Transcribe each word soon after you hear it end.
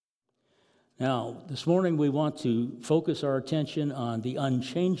Now, this morning we want to focus our attention on the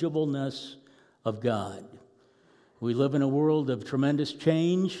unchangeableness of God. We live in a world of tremendous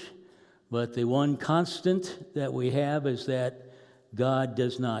change, but the one constant that we have is that God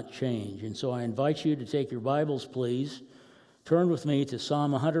does not change. And so I invite you to take your Bibles, please. Turn with me to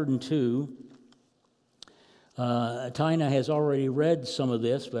Psalm 102. Tina has already read some of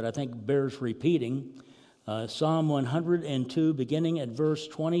this, but I think bears repeating. Psalm 102, beginning at verse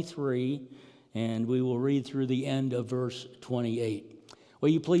 23, and we will read through the end of verse 28. Will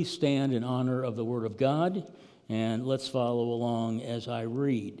you please stand in honor of the Word of God, and let's follow along as I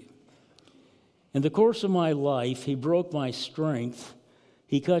read. In the course of my life, he broke my strength.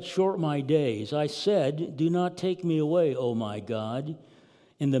 He cut short my days. I said, do not take me away, O my God.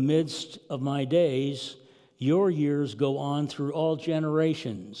 In the midst of my days, your years go on through all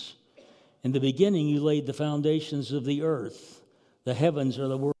generations. In the beginning, you laid the foundations of the earth. The heavens are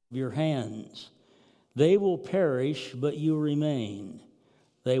the work of your hands. They will perish, but you remain.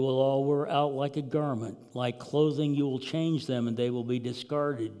 They will all wear out like a garment. Like clothing, you will change them, and they will be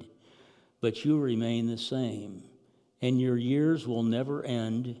discarded. But you remain the same, and your years will never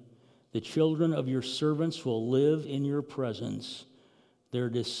end. The children of your servants will live in your presence. Their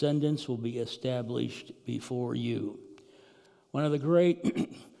descendants will be established before you. One of the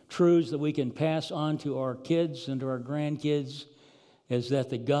great truths that we can pass on to our kids and to our grandkids is that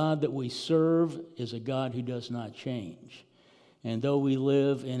the God that we serve is a God who does not change. And though we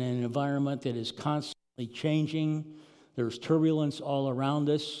live in an environment that is constantly changing, there's turbulence all around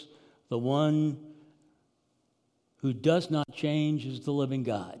us, the one who does not change is the living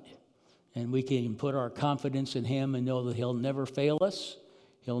God. And we can put our confidence in him and know that he'll never fail us.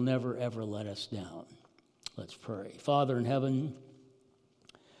 He'll never, ever let us down. Let's pray. Father in heaven,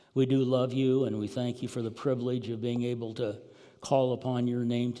 we do love you, and we thank you for the privilege of being able to call upon your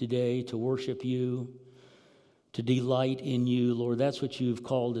name today, to worship you, to delight in you. Lord, that's what you've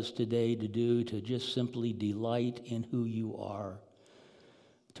called us today to do, to just simply delight in who you are,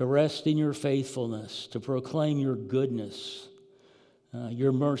 to rest in your faithfulness, to proclaim your goodness,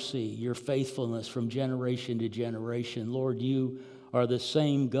 your mercy, your faithfulness from generation to generation. Lord, you are the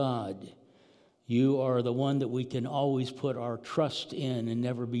same God. You are the one that we can always put our trust in and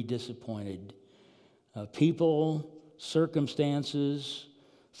never be disappointed. People, circumstances,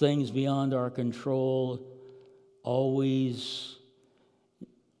 things beyond our control always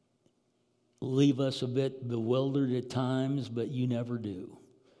leave us a bit bewildered at times, but you never do.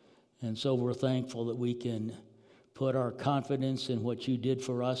 And so we're thankful that we can put our confidence in what you did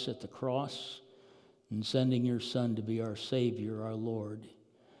for us at the cross and sending your Son to be our Savior, our Lord.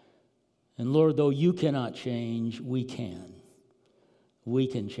 And Lord, though you cannot change, we can. We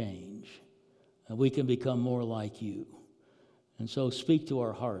can change. And we can become more like you. And so speak to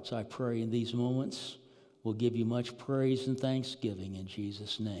our hearts, I pray, in these moments. We'll give you much praise and thanksgiving in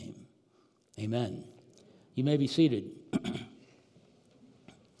Jesus' name. Amen. You may be seated.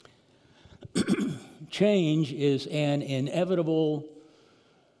 Change is an inevitable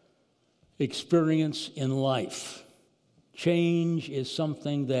experience in life. Change is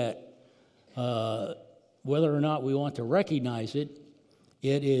something that, whether or not we want to recognize it,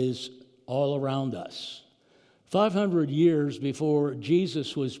 it is all around us. 500 years before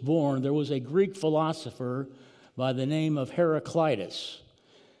Jesus was born, there was a Greek philosopher by the name of Heraclitus,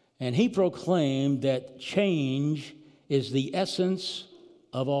 and he proclaimed that change is the essence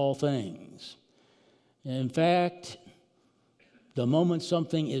of all things. In fact, the moment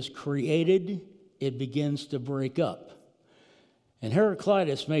something is created, it begins to break up. And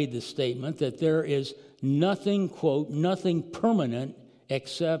Heraclitus made the statement that there is nothing, quote, nothing permanent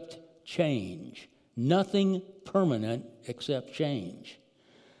except change. Nothing permanent except change.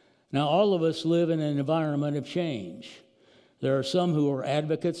 Now, all of us live in an environment of change. There are some who are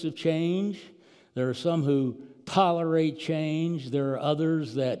advocates of change. There are some who tolerate change. There are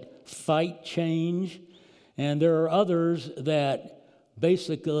others that fight change. And there are others that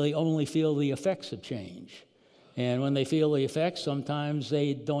basically only feel the effects of change. And when they feel the effects, sometimes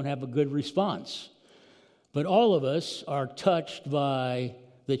they don't have a good response. But all of us are touched by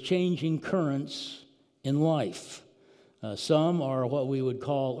the changing currents in life. Some are what we would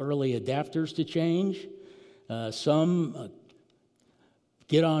call early adapters to change. Some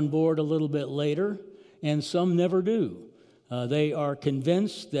get on board a little bit later, and some never do. They are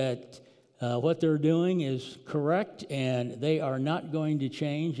convinced that what they're doing is correct, and they are not going to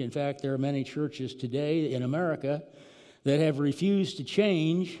change. In fact, there are many churches today in America that have refused to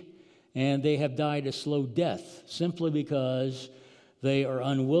change, and they have died a slow death simply because they are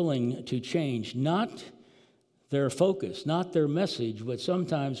unwilling to change. Not their focus, not their message, but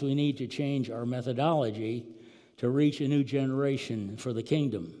sometimes we need to change our methodology to reach a new generation for the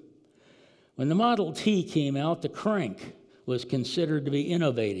kingdom. When the Model T came out, the crank was considered to be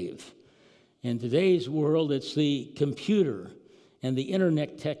innovative. In today's world, it's the computer and the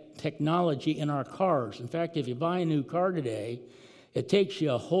internet technology in our cars. In fact, if you buy a new car today, it takes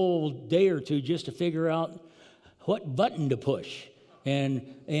you a whole day or two just to figure out what button to push and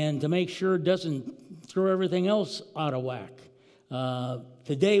to make sure it doesn't throw everything else out of whack.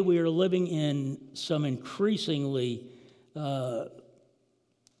 Today we are living in some increasingly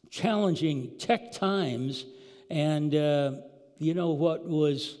challenging tech times, and what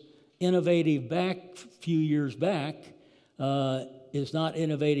was innovative a few years back is not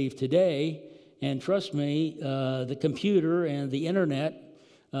innovative today. And trust me, the computer and the internet,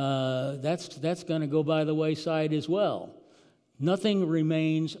 that's going to go by the wayside as well. Nothing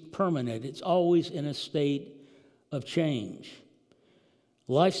remains permanent. It's always in a state of change.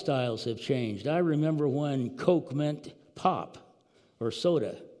 Lifestyles have changed. I remember when Coke meant pop or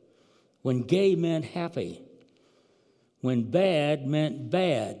soda, when gay meant happy, when bad meant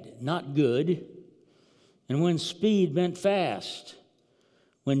bad, not good, and when speed meant fast,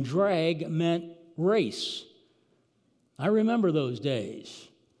 when drag meant race. I remember those days.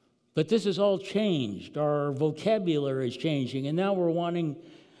 But this has all changed. Our vocabulary is changing, and now we're wanting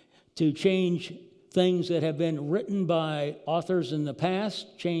to change things that have been written by authors in the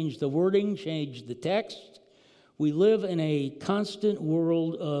past, change the wording, change the text. We live in a constant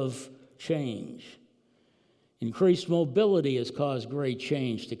world of change. Increased mobility has caused great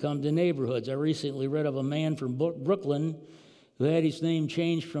change to come to neighborhoods. I recently read of a man from Brooklyn who had his name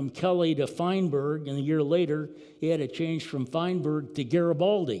changed from Kelly to Feinberg, and a year later, he had it changed from Feinberg to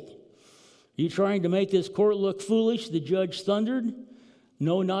Garibaldi. Are you trying to make this court look foolish? The judge thundered.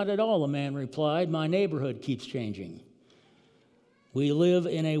 No, not at all, the man replied. My neighborhood keeps changing. We live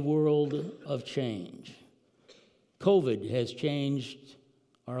in a world of change. COVID has changed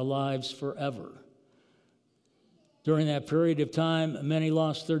our lives forever. During that period of time, many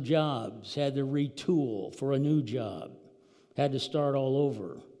lost their jobs, had to retool for a new job, had to start all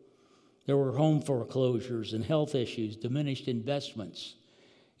over. There were home foreclosures and health issues, diminished investments.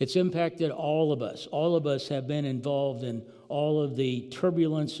 It's impacted all of us. All of us have been involved in all of the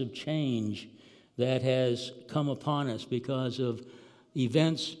turbulence of change that has come upon us because of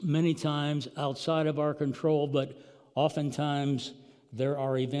events many times outside of our control, but oftentimes there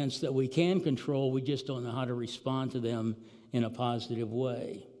are events that we can control. We just don't know how to respond to them in a positive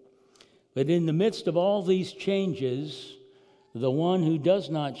way. But in the midst of all these changes, the one who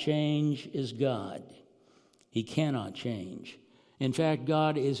does not change is God. He cannot change. In fact,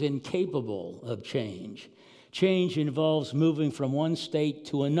 God is incapable of change. Change involves moving from one state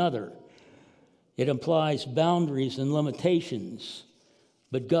to another. It implies boundaries and limitations,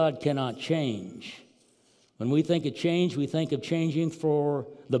 but God cannot change. When we think of change, we think of changing for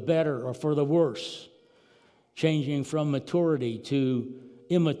the better or for the worse, changing from maturity to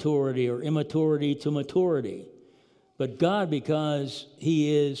immaturity or immaturity to maturity. But God, because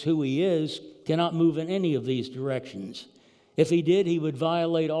He is who He is, cannot move in any of these directions. If He did, He would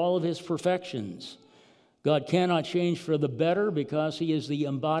violate all of His perfections. God cannot change for the better because He is the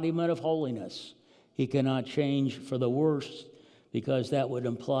embodiment of holiness. He cannot change for the worse because that would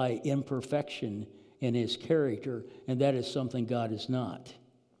imply imperfection in His character, and that is something God is not.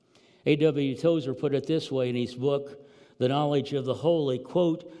 A.W. Tozer put it this way in his book, The Knowledge of the Holy,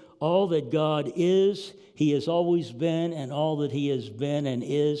 quote, all that God is, He has always been, and all that He has been and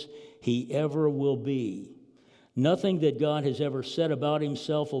is, He ever will be. Nothing that God has ever said about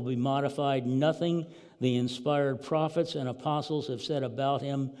Himself will be modified. Nothing the inspired prophets and apostles have said about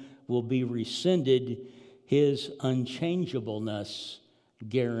Him will be rescinded. His unchangeableness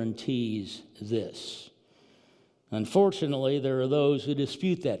guarantees this. Unfortunately, there are those who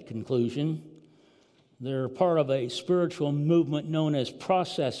dispute that conclusion. They're part of a spiritual movement known as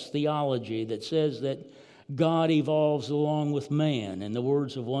process theology that says that God evolves along with man. In the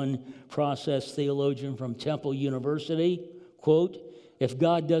words of one process theologian from Temple University, quote, if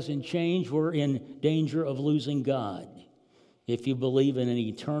God doesn't change, we're in danger of losing God. If you believe in an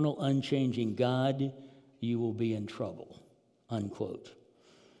eternal, unchanging God, you will be in trouble, unquote.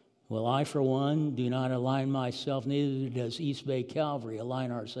 Well, I, for one, do not align myself, neither does East Bay Calvary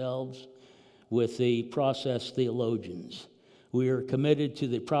align ourselves with the process theologians. We are committed to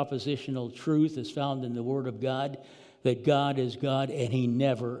the propositional truth as found in the Word of God, that God is God and He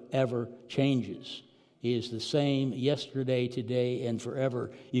never, ever changes. He is the same yesterday, today, and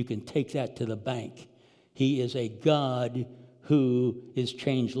forever. You can take that to the bank. He is a God who is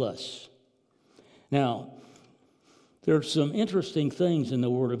changeless. Now, There are some interesting things in the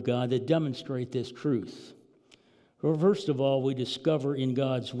Word of God that demonstrate this truth. Well, first of all, we discover in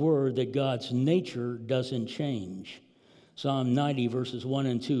God's Word that God's nature doesn't change. Psalm 90, verses 1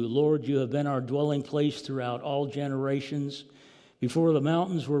 and 2, Lord, you have been our dwelling place throughout all generations. Before the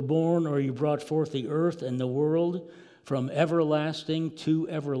mountains were born, or you brought forth the earth and the world, from everlasting to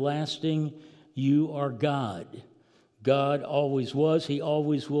everlasting, you are God. God always was, he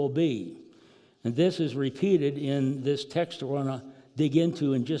always will be. And this is repeated in this text we're going to dig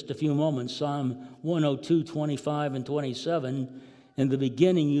into in just a few moments. Psalm 102, 25 and 27. In the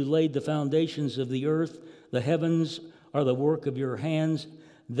beginning you laid the foundations of the earth. The heavens are the work of your hands.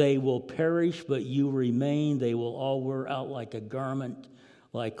 They will perish, but you remain. They will all wear out like a garment.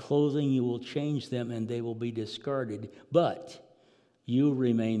 Like clothing, you will change them, and they will be discarded. But you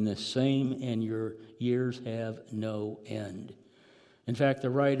remain the same, and your years have no end. In fact, the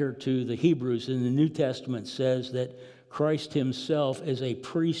writer to the Hebrews in the New Testament says that Christ himself is a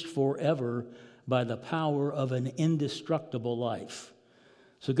priest forever by the power of an indestructible life.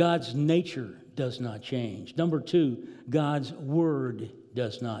 So God's nature does not change. Number two, God's word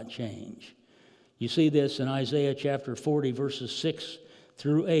does not change. You see this in Isaiah chapter 40, verses 6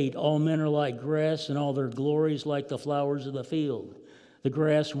 through 8. All men are like grass, and all their glories like the flowers of the field. The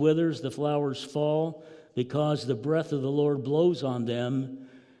grass withers, the flowers fall, because the breath of the Lord blows on them.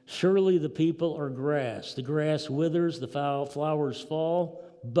 Surely the people are grass. The grass withers, the flowers fall.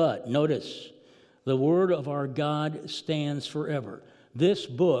 But, notice, the word of our God stands forever. This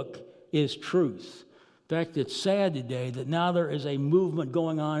book is truth. In fact, it's sad today that now there is a movement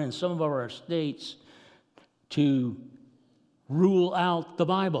going on in some of our states to rule out the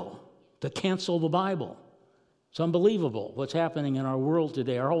Bible, to cancel the Bible. It's unbelievable what's happening in our world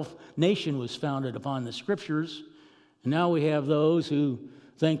today. Our whole nation was founded upon the Scriptures, and now we have those who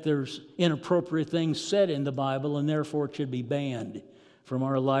think there's inappropriate things said in the Bible, and therefore it should be banned from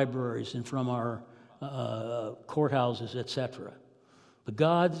our libraries and from our courthouses, etc. But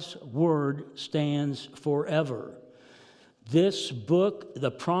God's Word stands forever. This book,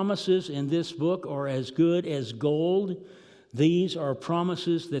 the promises in this book are as good as gold. These are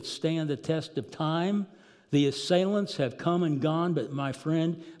promises that stand the test of time. The assailants have come and gone, but my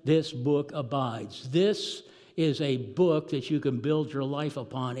friend, this book abides. This is a book that you can build your life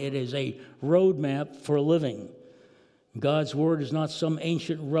upon. It is a roadmap for living. God's Word is not some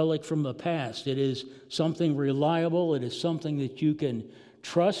ancient relic from the past. It is something reliable. It is something that you can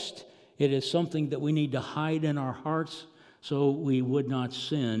trust. It is something that we need to hide in our hearts so we would not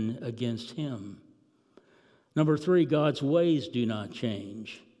sin against Him. Number three, God's ways do not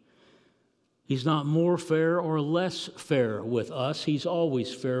change. He's not more fair or less fair with us. He's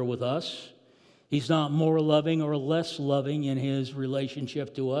always fair with us. He's not more loving or less loving in His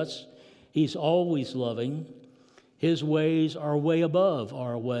relationship to us. He's always loving. His ways are way above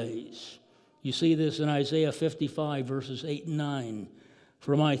our ways. You see this in Isaiah 55, verses 8 and 9.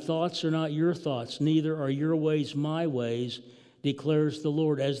 For my thoughts are not your thoughts, neither are your ways my ways, declares the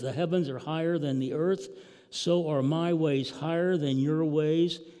Lord. As the heavens are higher than the earth, so are my ways higher than your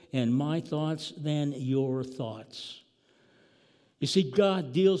ways, and my thoughts than your thoughts. You see,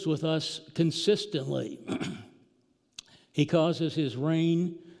 God deals with us consistently. He causes His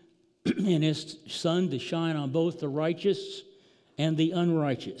rain and His sun to shine on both the righteous and the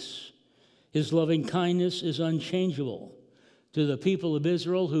unrighteous. His loving kindness is unchangeable. To the people of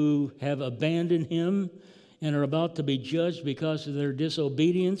Israel who have abandoned Him and are about to be judged because of their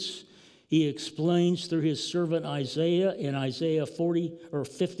disobedience, He explains through His servant Isaiah in Isaiah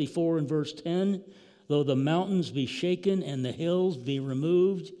 54 and verse 10, though the mountains be shaken and the hills be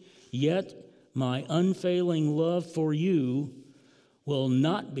removed, yet my unfailing love for you will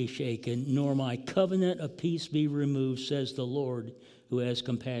not be shaken, nor my covenant of peace be removed, says the Lord who has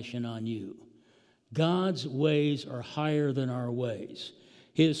compassion on you. God's ways are higher than our ways.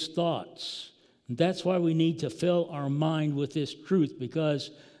 His thoughts. That's why we need to fill our mind with this truth,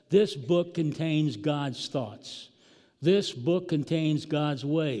 because this book contains God's thoughts. This book contains God's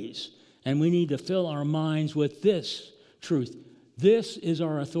ways. And we need to fill our minds with this truth. This is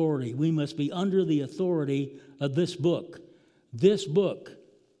our authority. We must be under the authority of this book. This book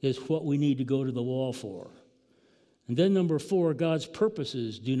is what we need to go to the wall for. And then number four, God's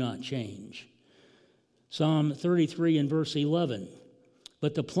purposes do not change. Psalm 33 and verse 11.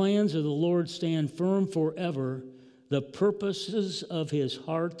 But the plans of the Lord stand firm forever, the purposes of His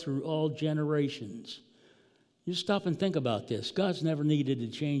heart through all generations. You stop and think about this. God's never needed to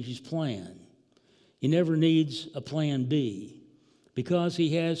change His plan. He never needs a plan B. Because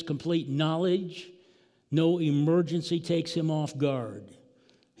He has complete knowledge, no emergency takes Him off guard.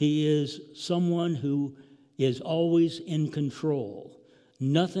 He is someone who is always in control.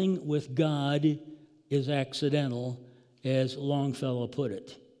 Nothing with God is accidental, as Longfellow put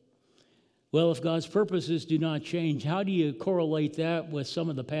it. Well, if God's purposes do not change, how do you correlate that with some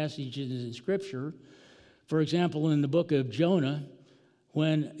of the passages in Scripture? For example, in the book of Jonah,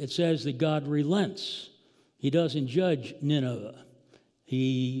 when it says that God relents, he doesn't judge Nineveh.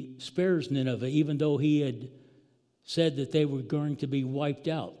 He spares Nineveh, even though he had said that they were going to be wiped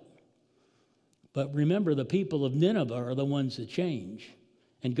out. But remember, the people of Nineveh are the ones that change.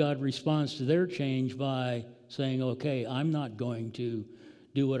 And God responds to their change by saying, okay, I'm not going to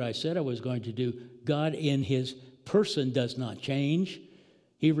do what I said I was going to do. God in his person does not change.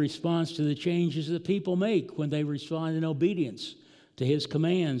 He responds to the changes that people make when they respond in obedience to his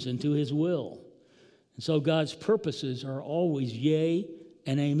commands and to his will. And so God's purposes are always yea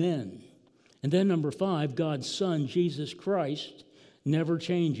and amen. And then number 5, God's Son, Jesus Christ, never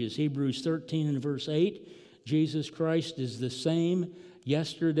changes. Hebrews 13 and verse 8, Jesus Christ is the same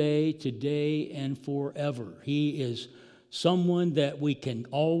yesterday, today, and forever. He is someone that we can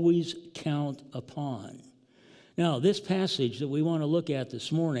always count upon. Now, this passage that we want to look at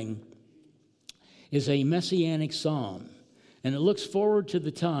this morning is a messianic psalm, and it looks forward to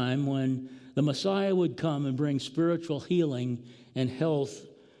the time when the Messiah would come and bring spiritual healing and health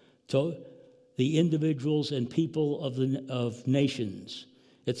to the individuals and people of nations.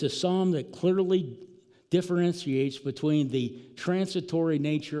 It's a psalm that clearly differentiates between the transitory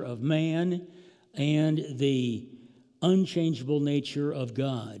nature of man and the unchangeable nature of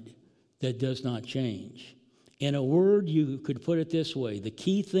God that does not change. In a word, you could put it this way. The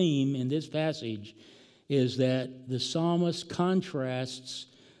key theme in this passage is that the psalmist contrasts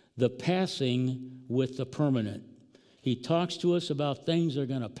the passing with the permanent. He talks to us about things that are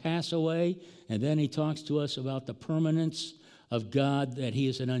going to pass away, and then he talks to us about the permanence of God, that he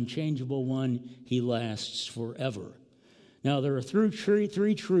is an unchangeable one. He lasts forever. Now, there are three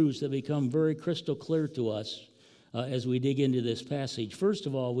truths that become very crystal clear to us as we dig into this passage. First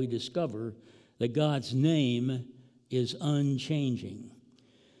of all, we discover that God's name is unchanging.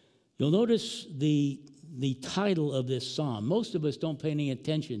 You'll notice the title of this psalm. Most of us don't pay any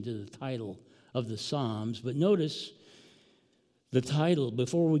attention to the title of the Psalms, but notice the title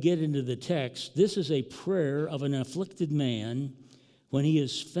before we get into the text. This is a prayer of an afflicted man when he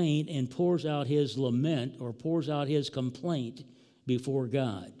is faint and pours out his lament or pours out his complaint before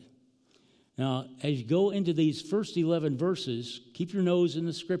God. Now, as you go into these first 11 verses, keep your nose in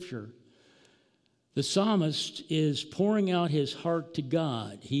the Scripture. The psalmist is pouring out his heart to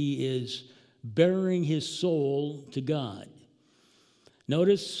God. He is bearing his soul to God.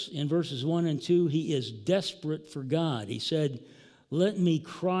 Notice in verses 1 and 2, he is desperate for God. He said, "Let me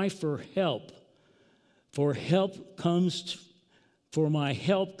cry for help, for my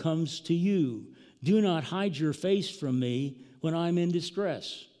help comes to you. Do not hide your face from me when I'm in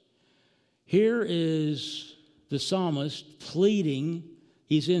distress." Here is the psalmist pleading.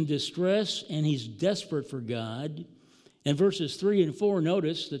 He's in distress and he's desperate for God. In verses 3 and 4,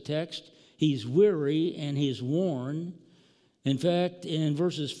 notice the text, he's weary and he's worn. In fact, in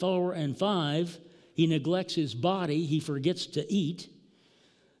verses 4 and 5, he neglects his body. He forgets to eat.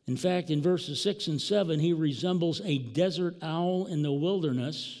 In fact, in verses 6 and 7, he resembles a desert owl in the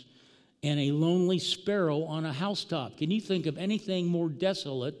wilderness and a lonely sparrow on a housetop. Can you think of anything more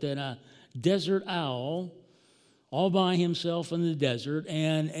desolate than a desert owl all by himself in the desert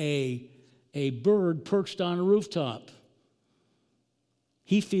and a bird perched on a rooftop?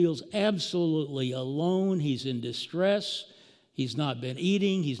 He feels absolutely alone. He's in distress. He's not been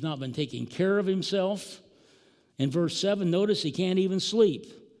eating. He's not been taking care of himself. In verse 7, notice he can't even sleep.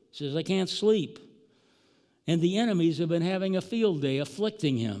 He says, "I can't sleep." And the enemies have been having a field day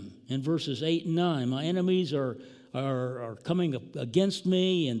afflicting him. In verses 8 and 9, my enemies are coming against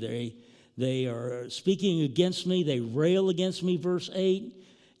me, and they are speaking against me. They rail against me, verse 8,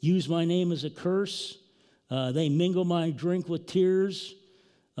 use my name as a curse. They mingle my drink with tears.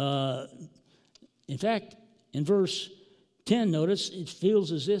 In fact, in verse 10, notice, it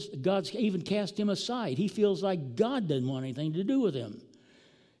feels as if God's even cast him aside. He feels like God doesn't want anything to do with him.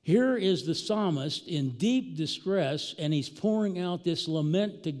 Here is the psalmist in deep distress, and he's pouring out this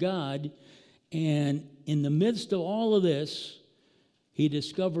lament to God. And in the midst of all of this, he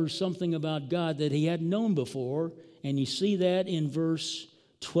discovers something about God that he hadn't known before, and you see that in verse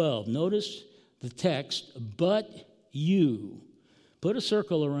 12. Notice the text, "But you." Put a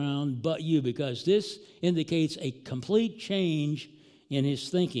circle around "but you," because this indicates a complete change in his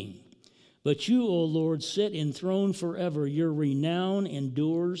thinking. "But you, O Lord, sit enthroned forever. Your renown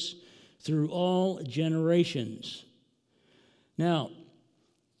endures through all generations." Now,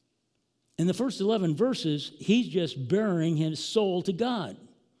 In the first 11 verses, he's just bearing his soul to God.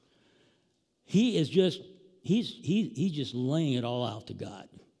 He's just laying it all out to God.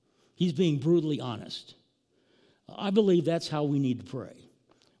 He's being brutally honest. I believe that's how we need to pray.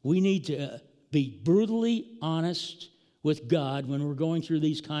 We need to be brutally honest with God when we're going through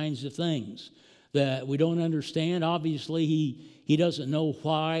these kinds of things that we don't understand. Obviously, he doesn't know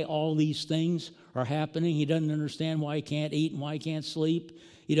why all these things are happening. He doesn't understand why he can't eat and why he can't sleep.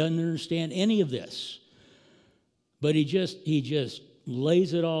 He doesn't understand any of this. But he just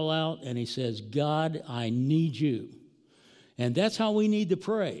lays it all out and he says, God, I need you. And that's how we need to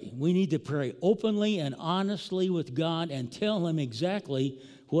pray. We need to pray openly and honestly with God and tell him exactly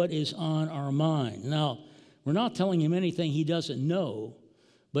what is on our mind. Now, we're not telling him anything he doesn't know,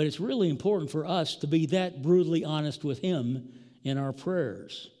 but it's really important for us to be that brutally honest with him in our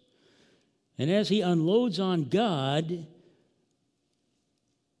prayers. And as he unloads on God,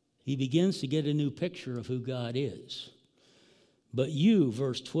 he begins to get a new picture of who God is. But you,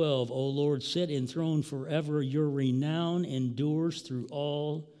 verse 12, O Lord, sit enthroned forever. Your renown endures through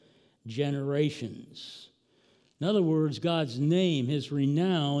all generations. In other words, God's name, his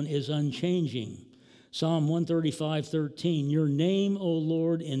renown, is unchanging. Psalm 135:13, your name, O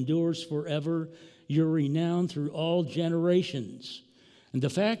Lord, endures forever. Your renown through all generations. And the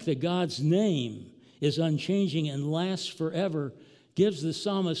fact that God's name is unchanging and lasts forever gives the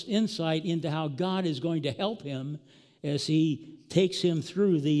psalmist insight into how God is going to help him as he takes him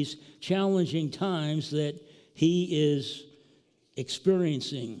through these challenging times that he is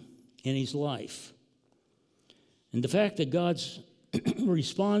experiencing in his life. And the fact that God's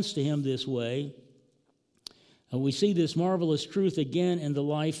responds to him this way, we see this marvelous truth again in the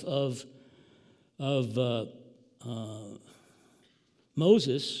life of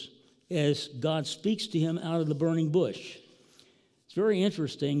Moses as God speaks to him out of the burning bush. It's very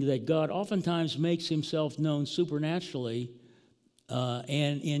interesting that God oftentimes makes himself known supernaturally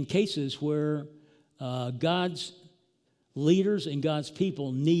and in cases where God's leaders and God's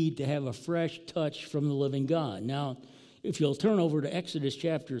people need to have a fresh touch from the living God. Now, if you'll turn over to Exodus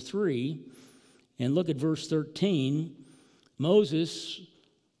chapter 3 and look at verse 13,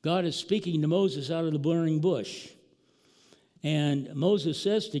 God is speaking to Moses out of the burning bush. And Moses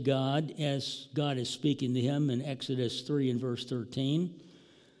says to God, as God is speaking to him in Exodus 3 and verse 13,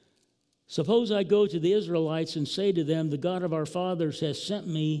 suppose I go to the Israelites and say to them, the God of our fathers has sent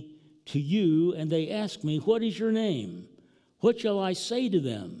me to you, and they ask me, what is your name? What shall I say to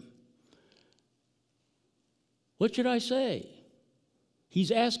them? What should I say?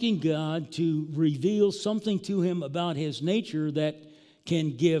 He's asking God to reveal something to him about his nature that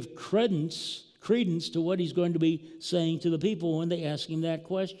can give credence to what he's going to be saying to the people when they ask him that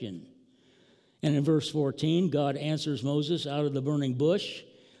question. And in verse 14, God answers Moses out of the burning bush,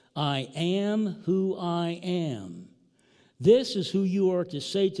 I am who I am. This is who you are to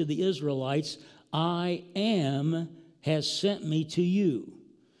say to the Israelites, I am has sent me to you.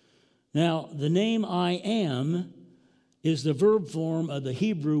 Now, the name I am is the verb form of the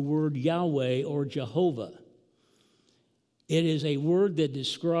Hebrew word Yahweh or Jehovah. It is a word that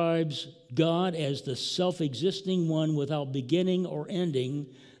describes God as the self-existing one without beginning or ending,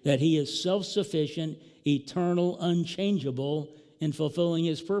 that he is self-sufficient, eternal, unchangeable in fulfilling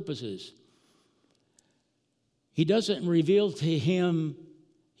his purposes. He doesn't reveal to him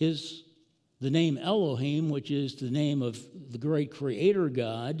the name Elohim, which is the name of the great creator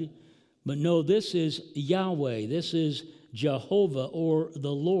God, but no, this is Yahweh, this is Jehovah or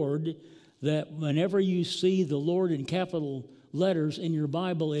the Lord, that whenever you see the Lord in capital letters in your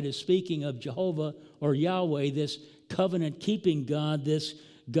Bible, it is speaking of Jehovah or Yahweh, this covenant-keeping God, this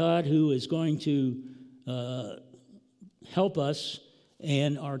God who is going to help us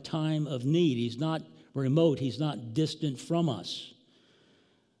in our time of need. He's not remote. He's not distant from us.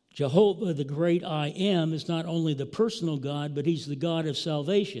 Jehovah, the great I am, is not only the personal God, but he's the God of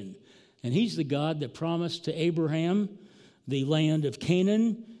salvation. And he's the God that promised to Abraham the land of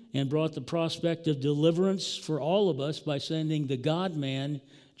Canaan and brought the prospect of deliverance for all of us by sending the God-man,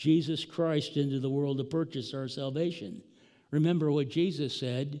 Jesus Christ, into the world to purchase our salvation. Remember what Jesus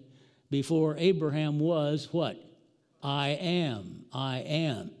said before Abraham was what? I am. I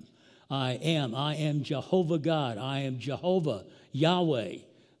am. I am. I am Jehovah God. I am Jehovah, Yahweh,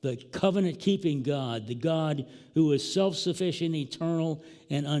 the covenant-keeping God, the God who is self-sufficient, eternal,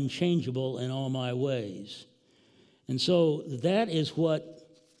 and unchangeable in all my ways. And so that is what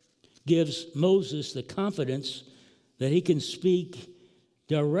gives Moses the confidence that he can speak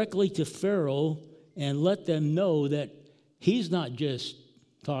directly to Pharaoh and let them know that he's not just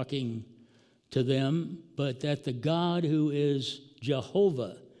talking to them, but that the God who is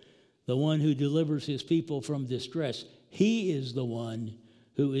Jehovah, the one who delivers his people from distress. He is the one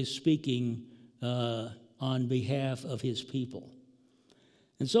who is speaking on behalf of his people.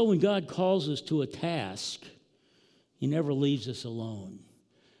 And so when God calls us to a task, he never leaves us alone.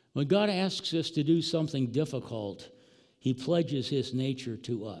 When God asks us to do something difficult, he pledges his nature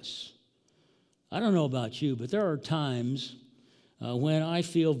to us. I don't know about you, but there are times when I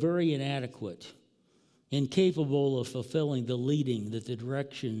feel very inadequate, incapable of fulfilling the leading, the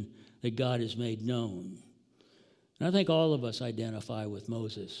direction that God has made known. And I think all of us identify with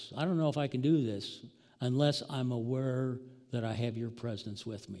Moses. I don't know if I can do this unless I'm aware that I have your presence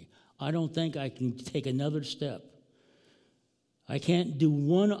with me. I don't think I can take another step. I can't do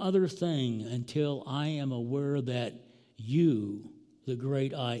one other thing until I am aware that you, the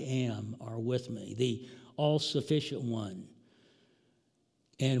great I am, are with me, the all-sufficient one.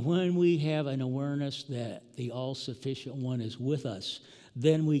 And when we have an awareness that the all-sufficient one is with us,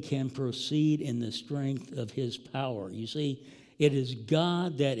 then we can proceed in the strength of his power. You see, it is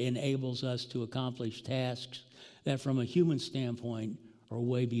God that enables us to accomplish tasks that from a human standpoint are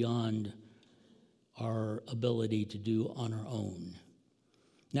way beyond our ability to do on our own.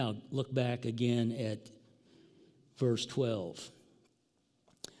 Now, look back again at verse 12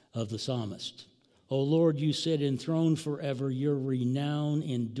 of the psalmist. O Lord, you sit enthroned forever. Your renown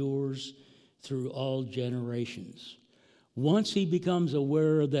endures through all generations. Once he becomes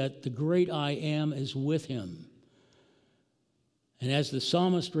aware that the great I am is with him, and as the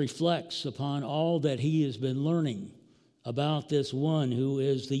psalmist reflects upon all that he has been learning about this one who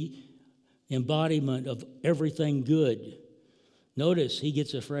is the embodiment of everything good, notice he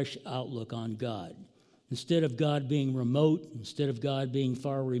gets a fresh outlook on God. Instead of God being remote, instead of God being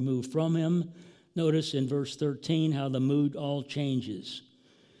far removed from him, notice in verse 13 how the mood all changes.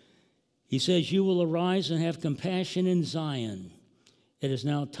 He says, you will arise and have compassion in Zion. It is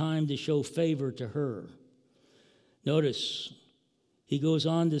now time to show favor to her. Notice, he goes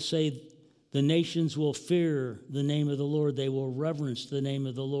on to say, the nations will fear the name of the Lord. They will reverence the name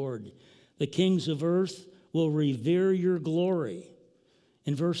of the Lord. The kings of earth will revere your glory.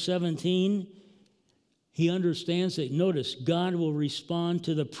 In verse 17, he understands that, notice, God will respond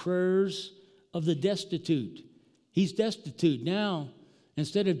to the prayers of the destitute. He's destitute now.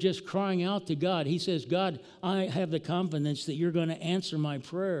 Instead of just crying out to God, he says, God, I have the confidence that you're going to answer my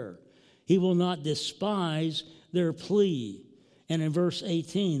prayer. He will not despise their plea. And in verse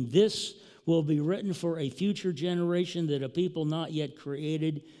 18, this will be written for a future generation, that a people not yet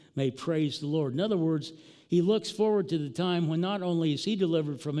created may praise the Lord. In other words, he looks forward to the time when not only is he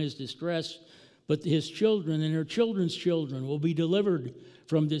delivered from his distress, but his children and their children's children will be delivered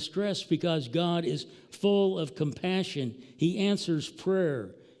from distress, because God is full of compassion. He answers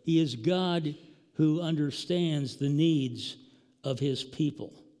prayer. He is God who understands the needs of his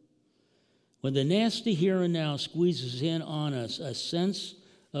people. When the nasty here and now squeezes in on us, a sense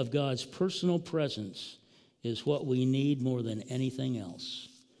of God's personal presence is what we need more than anything else.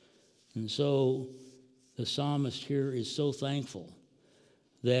 And so the psalmist here is so thankful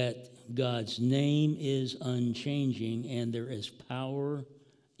that God's name is unchanging and there is power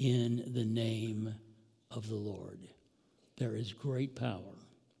in the name of the Lord. There is great power.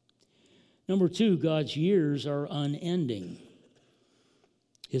 Number two, God's years are unending.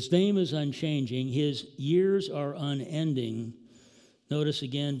 His name is unchanging. His years are unending. Notice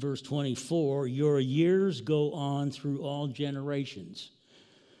again, verse 24, your years go on through all generations.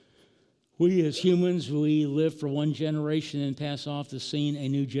 We as humans, we live for one generation and pass off the scene, a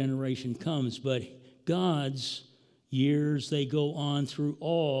new generation comes. But God's years, they go on through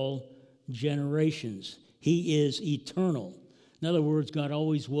all generations. He is eternal. In other words, God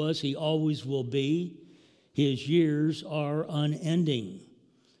always was, he always will be. His years are unending.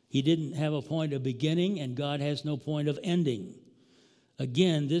 He didn't have a point of beginning, and God has no point of ending.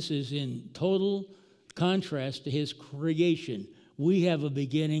 Again, this is in total contrast to his creation. We have a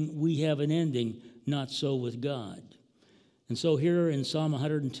beginning, we have an ending, not so with God. And so here in Psalm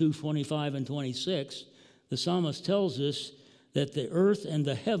 102, 25 and 26, the psalmist tells us that the earth and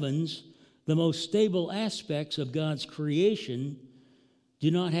the heavens, the most stable aspects of God's creation,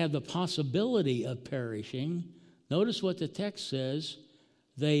 do not have the possibility of perishing. Notice what the text says,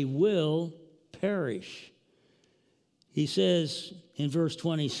 they will perish. He says in verse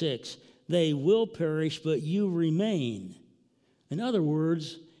 26, they will perish, but you remain. In other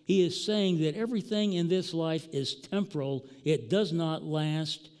words, he is saying that everything in this life is temporal. It does not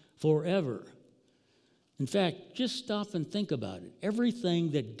last forever. In fact, just stop and think about it.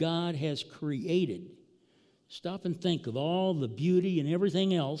 Everything that God has created, stop and think of all the beauty and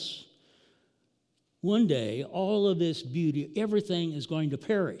everything else. One day, all of this beauty, everything is going to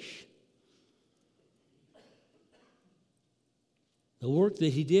perish. The work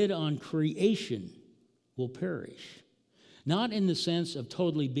that he did on creation will perish. Not in the sense of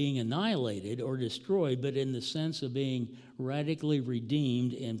totally being annihilated or destroyed, but in the sense of being radically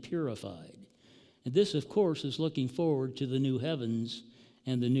redeemed and purified. And this, of course, is looking forward to the new heavens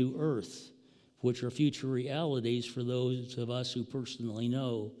and the new earth, which are future realities for those of us who personally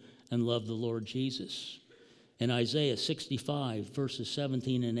know and love the Lord Jesus. In Isaiah 65, verses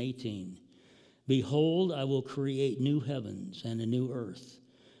 17 and 18, "Behold, I will create new heavens and a new earth.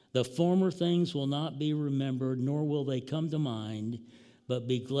 The former things will not be remembered, nor will they come to mind, but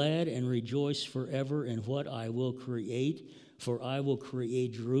be glad and rejoice forever in what I will create. For I will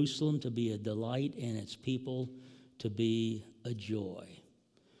create Jerusalem to be a delight and its people to be a joy."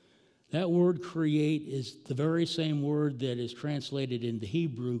 That word create is the very same word that is translated in the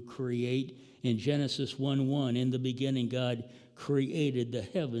Hebrew create in Genesis 1:1. In the beginning, God created the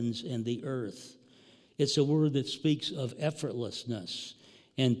heavens and the earth. It's a word that speaks of effortlessness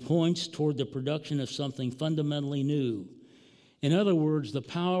and points toward the production of something fundamentally new. In other words, the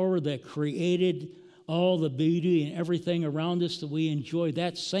power that created all the beauty and everything around us that we enjoy,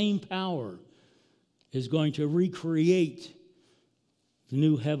 that same power is going to recreate the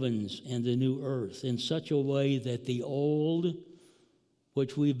new heavens and the new earth in such a way that the old,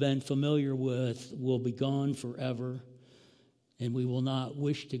 which we've been familiar with, will be gone forever, and we will not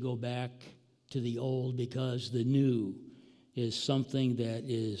wish to go back to the old, because the new is something that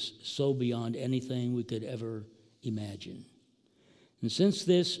is so beyond anything we could ever imagine. And since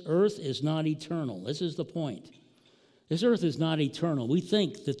this earth is not eternal, this is the point. This earth is not eternal. We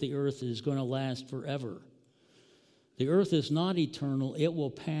think that the earth is going to last forever. The earth is not eternal. It will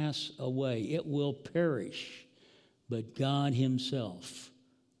pass away. It will perish. But God himself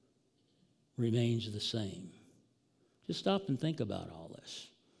remains the same. Just stop and think about all this.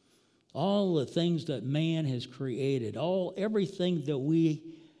 All the things that man has created, everything that we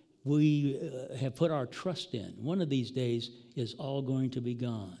have put our trust in, one of these days is all going to be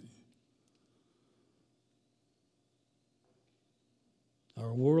gone.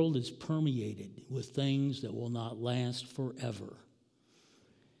 Our world is permeated with things that will not last forever.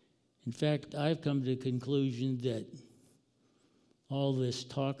 In fact, I've come to the conclusion that all this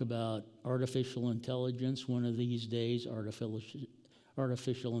talk about artificial intelligence, one of these days,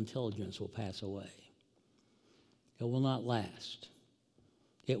 artificial intelligence will pass away. It will not last.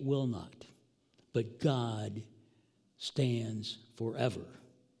 It will not. But God stands forever.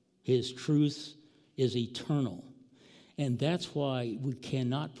 His truth is eternal. And that's why we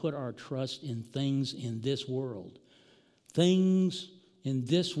cannot put our trust in things in this world. Things in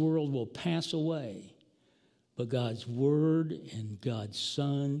this world will pass away. But God's Word and God's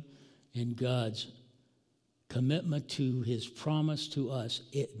Son and God's commitment to His promise to us,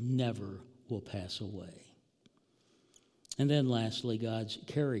 it never will pass away. And then lastly, God's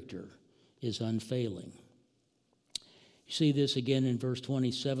character is unfailing. You see this again in verse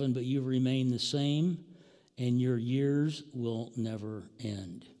 27, "But you remain the same, and your years will never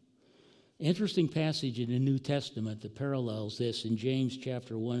end." Interesting passage in the New Testament that parallels this in James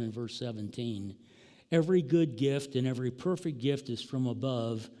chapter 1 and verse 17. "Every good gift and every perfect gift is from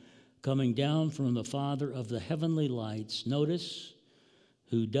above, coming down from the Father of the heavenly lights," notice,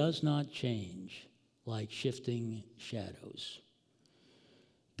 "who does not change like shifting shadows."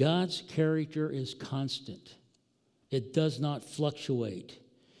 God's character is constant. It does not fluctuate.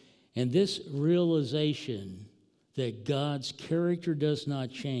 And this realization that God's character does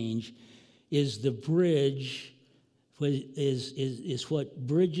not change is the bridge, is what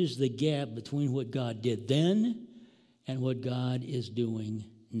bridges the gap between what God did then and what God is doing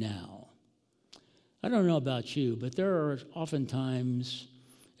now. I don't know about you, but there are oftentimes,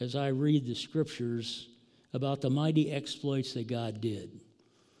 as I read the scriptures about the mighty exploits that God did,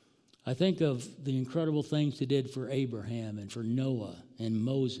 I think of the incredible things He did for Abraham and for Noah and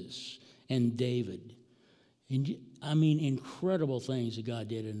Moses and David. Incredible things that God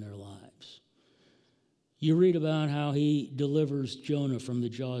did in their lives. You read about how He delivers Jonah from the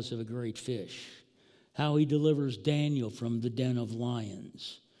jaws of a great fish, how He delivers Daniel from the den of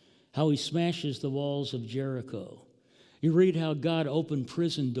lions, how He smashes the walls of Jericho. You read how God opened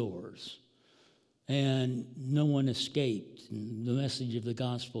prison doors and no one escaped, and the message of the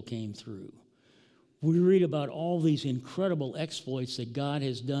gospel came through. We read about all these incredible exploits that God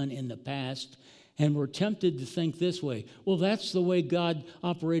has done in the past, and we're tempted to think this way: well, that's the way God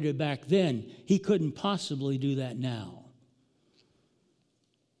operated back then. He couldn't possibly do that now.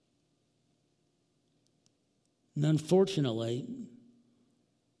 And unfortunately,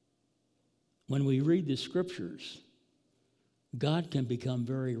 when we read the scriptures, God can become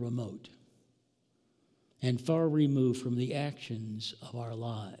very remote. and far removed from the actions of our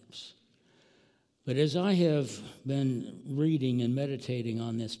lives. But as I have been reading and meditating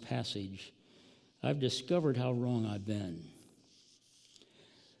on this passage, I've discovered how wrong I've been.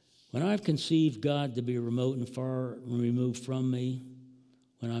 When I've conceived God to be remote and far removed from me,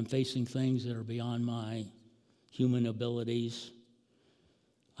 when I'm facing things that are beyond my human abilities,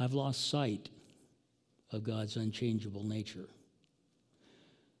 I've lost sight of God's unchangeable nature.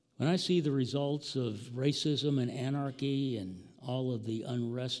 When I see the results of racism and anarchy and all of the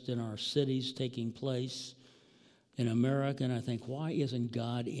unrest in our cities taking place in America, and I think, why isn't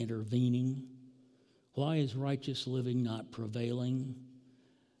God intervening? Why is righteous living not prevailing?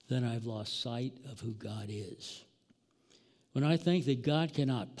 Then I've lost sight of who God is. When I think that God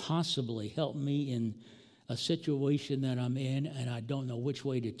cannot possibly help me in a situation that I'm in and I don't know which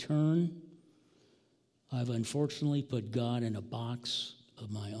way to turn, I've unfortunately put God in a box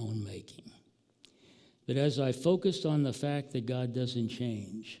of my own making. But as I focused on the fact that God doesn't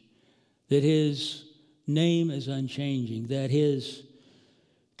change, that his name is unchanging, that his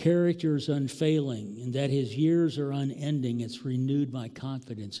character is unfailing, and that his years are unending, it's renewed my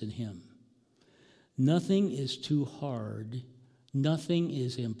confidence in him. Nothing is too hard, nothing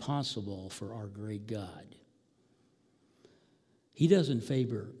is impossible for our great God. He doesn't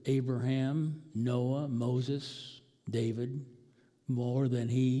favor Abraham, Noah, Moses, David more than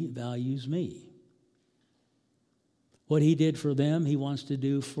he values me. What he did for them, he wants to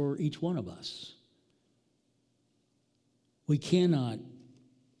do for each one of us. We cannot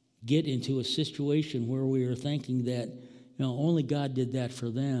get into a situation where we are thinking that, only God did that for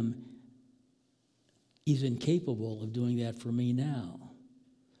them. He's incapable of doing that for me now.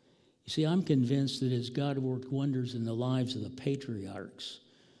 You see, I'm convinced that as God worked wonders in the lives of the patriarchs,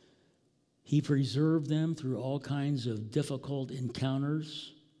 he preserved them through all kinds of difficult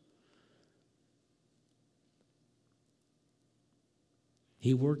encounters.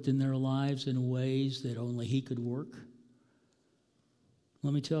 He worked in their lives in ways that only he could work.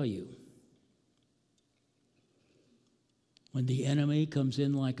 Let me tell you, when the enemy comes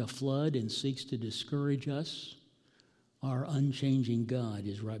in like a flood and seeks to discourage us, our unchanging God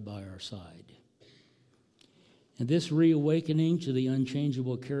is right by our side. And this reawakening to the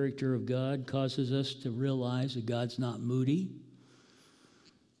unchangeable character of God causes us to realize that God's not moody.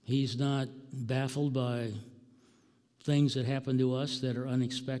 He's not baffled by things that happen to us that are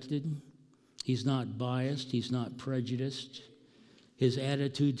unexpected. He's not biased. He's not prejudiced. His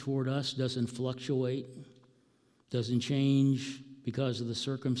attitude toward us doesn't fluctuate, doesn't change because of the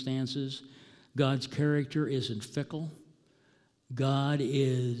circumstances. God's character isn't fickle. God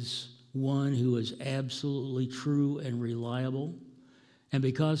is one who is absolutely true and reliable. And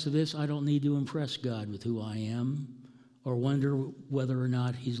because of this, I don't need to impress God with who I am or wonder whether or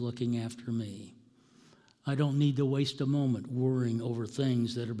not he's looking after me. I don't need to waste a moment worrying over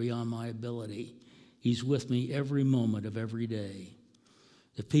things that are beyond my ability. He's with me every moment of every day.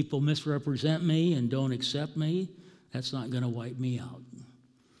 If people misrepresent me and don't accept me, that's not going to wipe me out.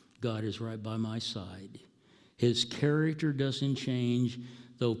 God is right by my side. His character doesn't change,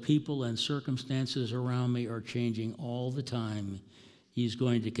 though people and circumstances around me are changing all the time. He's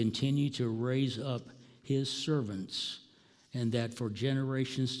going to continue to raise up his servants, and that for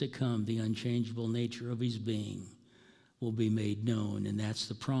generations to come, the unchangeable nature of his being will be made known. And that's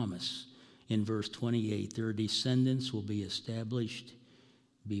the promise in verse 28. Their descendants will be established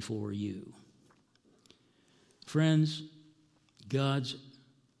before you. Friends, God's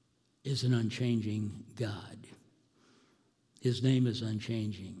is an unchanging God. His name is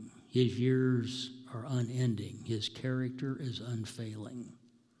unchanging. His years are unending. His character is unfailing.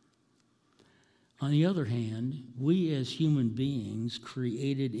 On the other hand, we as human beings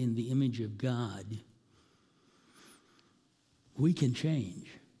created in the image of God, we can change.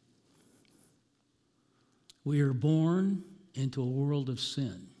 We are born into a world of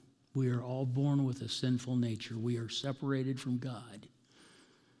sin. We are all born with a sinful nature. We are separated from God.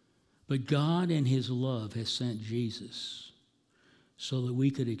 But God in his love has sent Jesus so that we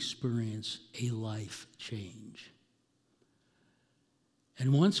could experience a life change.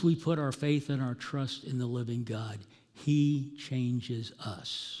 And once we put our faith and our trust in the living God, he changes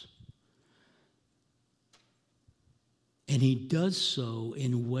us. And he does so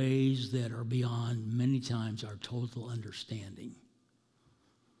in ways that are beyond many times our total understanding.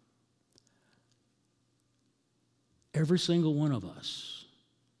 Every single one of us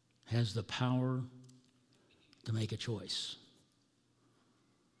has the power to make a choice.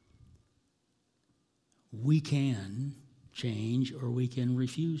 We can change or we can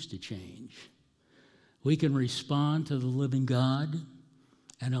refuse to change. We can respond to the living God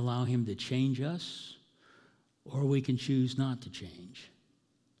and allow him to change us, or we can choose not to change.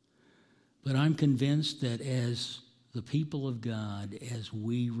 But I'm convinced that as the people of God, as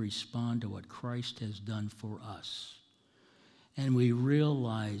we respond to what Christ has done for us, and we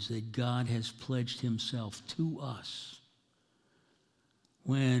realize that God has pledged himself to us,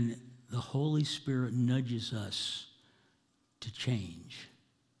 when the Holy Spirit nudges us to change,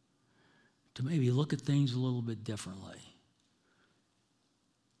 to maybe look at things a little bit differently,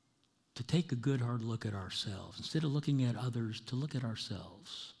 to take a good hard look at ourselves, instead of looking at others, to look at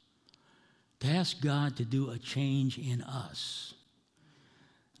ourselves, to ask God to do a change in us.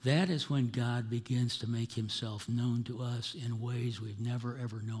 That is when God begins to make himself known to us in ways we've never,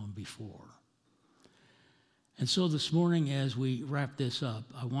 ever known before. And so this morning, as we wrap this up,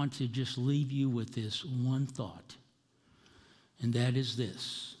 I want to just leave you with this one thought, and that is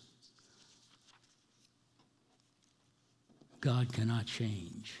this: God cannot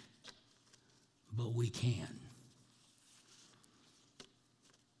change, but we can.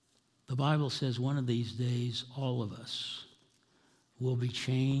 The Bible says one of these days, all of us will be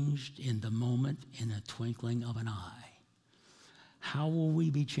changed in the moment, in a twinkling of an eye. How will we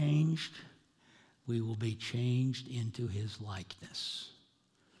be changed? We will be changed into his likeness.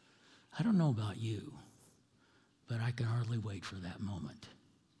 I don't know about you, but I can hardly wait for that moment.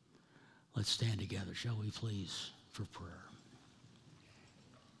 Let's stand together, shall we please, for prayer.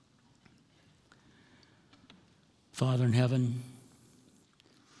 Father in heaven,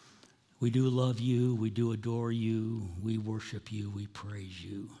 we do love you, we do adore you, we worship you, we praise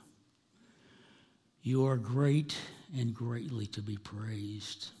you. You are great and greatly to be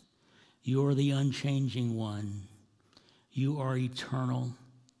praised. You are the unchanging one. You are eternal.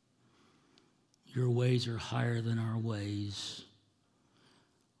 Your ways are higher than our ways.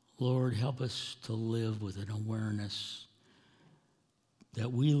 Lord, help us to live with an awareness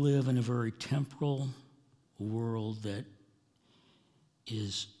that we live in a very temporal world that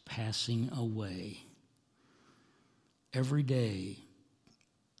is passing away. Every day,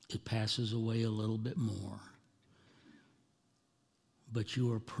 it passes away a little bit more. But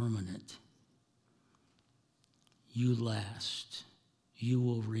you are permanent. You last. You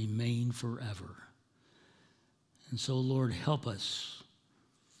will remain forever. And so, Lord, help us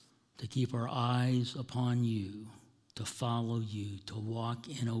to keep our eyes upon you, to follow you, to walk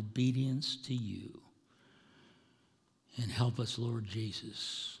in obedience to you. And help us, Lord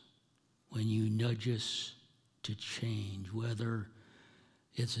Jesus, when you nudge us to change, whether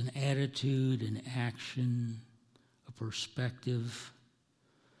it's an attitude, an action, a perspective,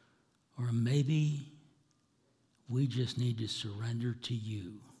 or maybe we just need to surrender to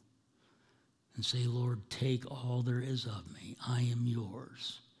you and say, Lord, take all there is of me. I am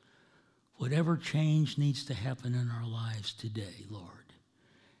yours. Whatever change needs to happen in our lives today, Lord,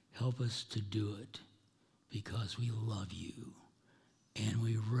 help us to do it because we love you and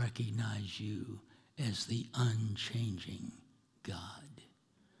we recognize you as the unchanging God.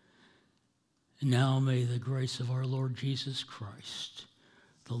 And now may the grace of our Lord Jesus Christ,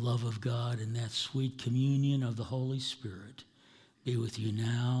 the love of God, and that sweet communion of the Holy Spirit be with you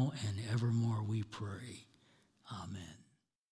now and evermore, we pray. Amen.